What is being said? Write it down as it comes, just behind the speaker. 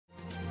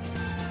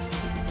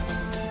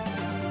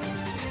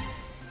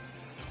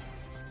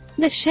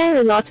The share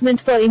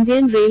allotment for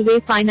Indian Railway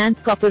Finance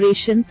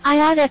Corporation's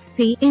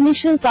IRFC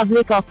initial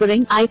public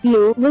offering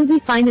IPO will be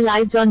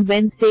finalized on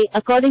Wednesday,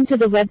 according to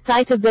the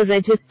website of the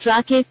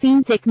registrar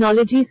Kapoor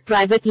Technologies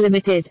Private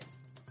Limited.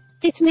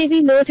 It may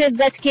be noted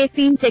that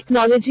Kapoor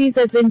Technologies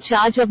is in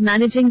charge of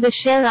managing the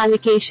share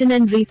allocation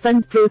and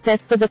refund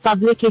process for the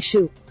public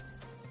issue.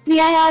 The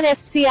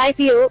IRFC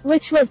IPO,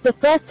 which was the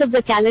first of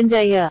the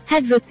calendar year,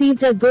 had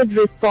received a good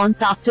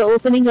response after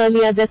opening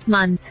earlier this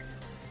month.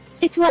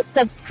 It was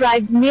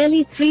subscribed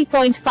nearly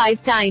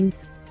 3.5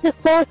 times. The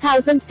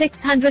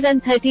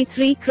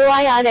 4,633 crore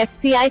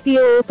IRFC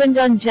IPO opened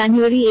on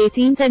January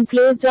 18 and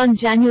closed on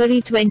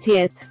January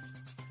 20.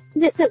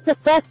 This is the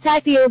first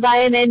IPO by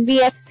an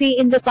NBFC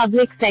in the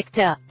public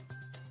sector.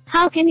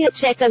 How can you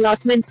check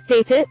allotment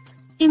status?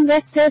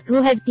 Investors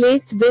who had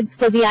placed bids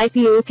for the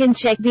IPO can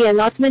check the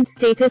allotment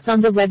status on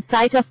the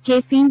website of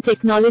Kapoor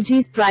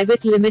Technologies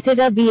Private Limited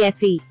or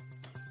BSE.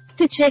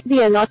 To check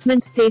the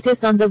allotment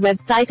status on the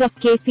website of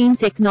Kapoor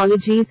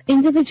Technologies,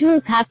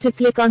 individuals have to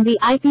click on the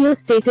IPO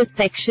status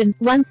section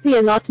once the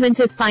allotment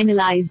is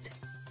finalized.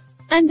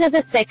 Under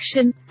the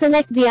section,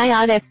 select the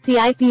IRFC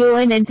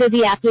IPO and enter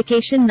the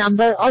application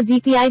number or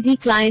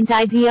DPID client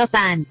ID or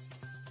PAN.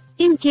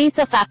 In case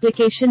of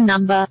application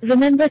number,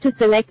 remember to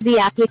select the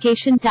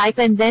application type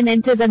and then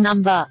enter the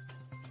number.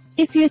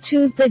 If you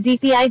choose the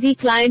DPID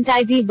client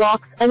ID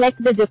box,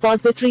 elect the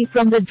depository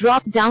from the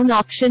drop-down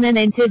option and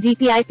enter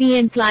DPIP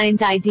and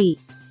client ID.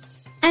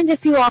 And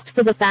if you opt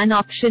for the PAN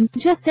option,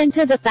 just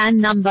enter the PAN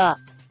number.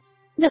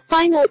 The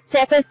final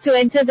step is to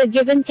enter the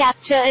given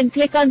captcha and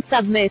click on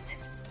Submit.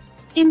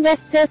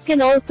 Investors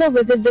can also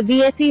visit the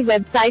BSE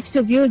website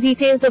to view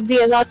details of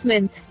the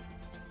allotment.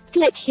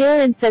 Click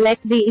here and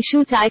select the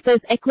issue type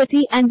as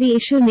equity and the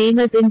issue name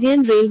as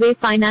Indian Railway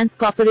Finance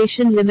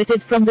Corporation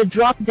Limited from the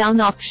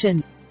drop-down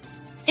option.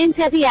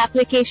 Enter the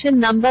application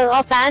number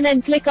or PAN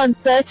and click on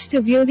Search to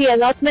view the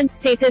allotment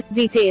status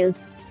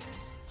details.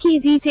 Key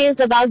details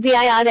about the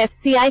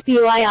IRFC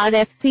IPO.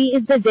 IRFC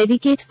is the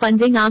dedicated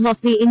funding arm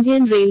of the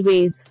Indian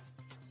Railways.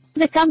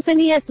 The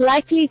company is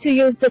likely to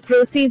use the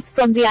proceeds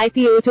from the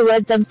IPO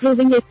towards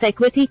improving its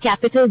equity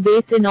capital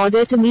base in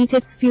order to meet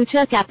its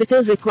future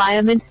capital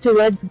requirements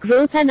towards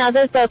growth and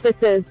other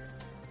purposes.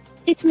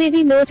 It may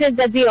be noted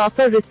that the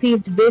offer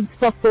received bids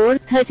for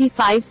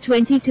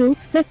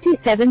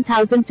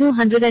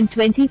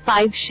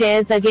 57,225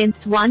 shares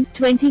against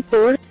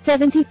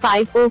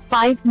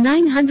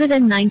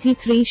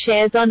 993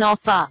 shares on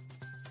offer.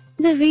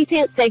 The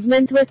retail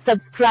segment was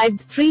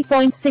subscribed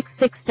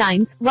 3.66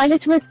 times, while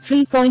it was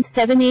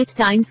 3.78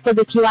 times for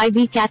the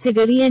QIB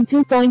category and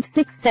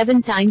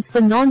 2.67 times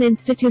for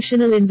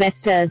non-institutional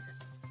investors.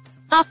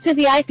 After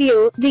the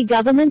IPO, the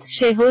government's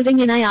shareholding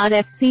in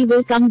IRFC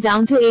will come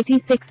down to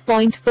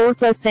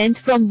 86.4%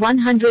 from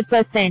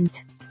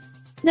 100%.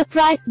 The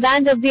price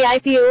band of the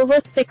IPO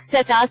was fixed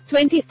at Rs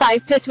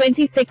 25 to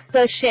 26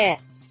 per share.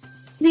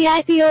 The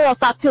IPO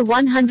of up to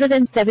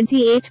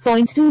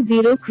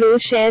 178.20 crore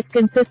shares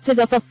consisted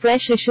of a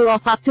fresh issue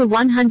of up to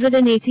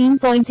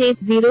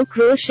 118.80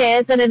 crore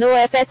shares and an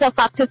OFS of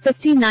up to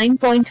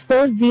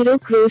 59.40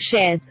 crore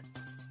shares.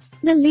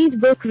 The lead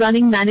book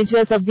running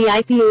managers of the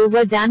IPO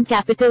were DAM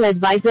Capital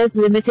Advisors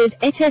Limited,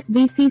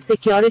 HSBC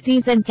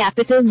Securities and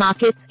Capital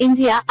Markets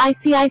India,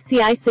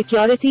 ICICI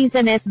Securities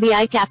and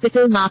SBI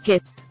Capital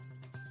Markets.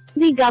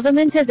 The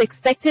government is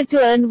expected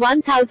to earn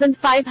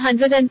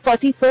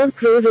 1,544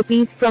 crore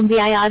rupees from the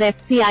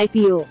IRFC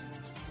IPO.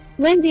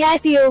 When the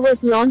IPO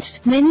was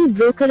launched, many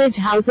brokerage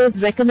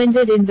houses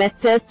recommended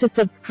investors to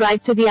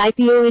subscribe to the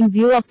IPO in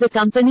view of the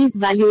company's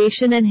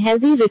valuation and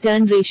healthy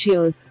return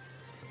ratios.